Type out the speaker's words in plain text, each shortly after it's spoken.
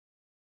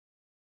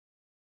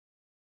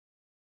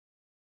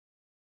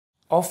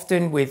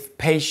Often with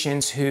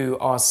patients who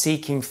are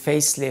seeking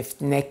facelift,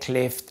 neck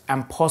lift,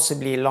 and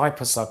possibly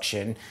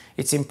liposuction,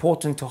 it's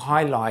important to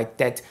highlight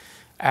that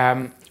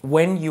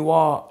when you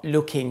are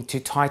looking to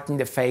tighten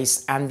the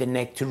face and the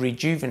neck to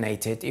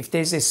rejuvenate it, if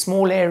there's a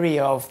small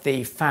area of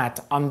the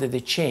fat under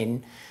the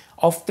chin,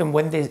 often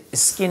when the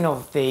skin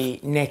of the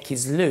neck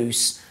is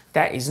loose,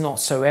 that is not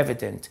so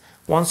evident.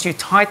 Once you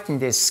tighten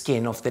the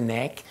skin of the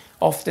neck,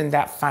 often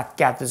that fat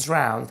gathers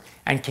round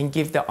and can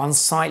give the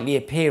unsightly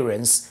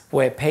appearance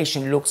where a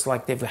patient looks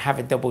like they have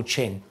a double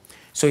chin.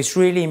 So it's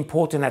really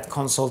important at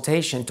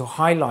consultation to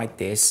highlight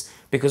this,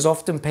 because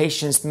often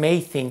patients may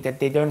think that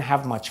they don't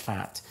have much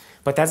fat.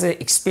 But as an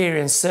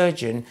experienced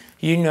surgeon,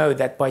 you know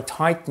that by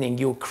tightening,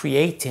 you're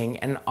creating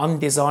an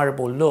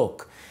undesirable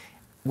look,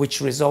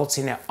 which results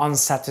in an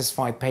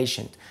unsatisfied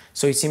patient.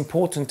 So it's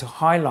important to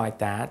highlight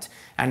that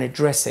and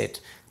address it,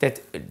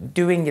 that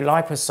doing the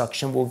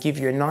liposuction will give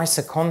you a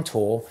nicer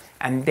contour,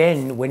 and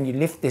then when you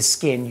lift the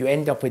skin, you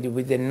end up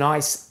with a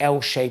nice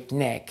L-shaped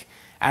neck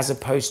as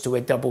opposed to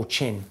a double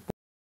chin.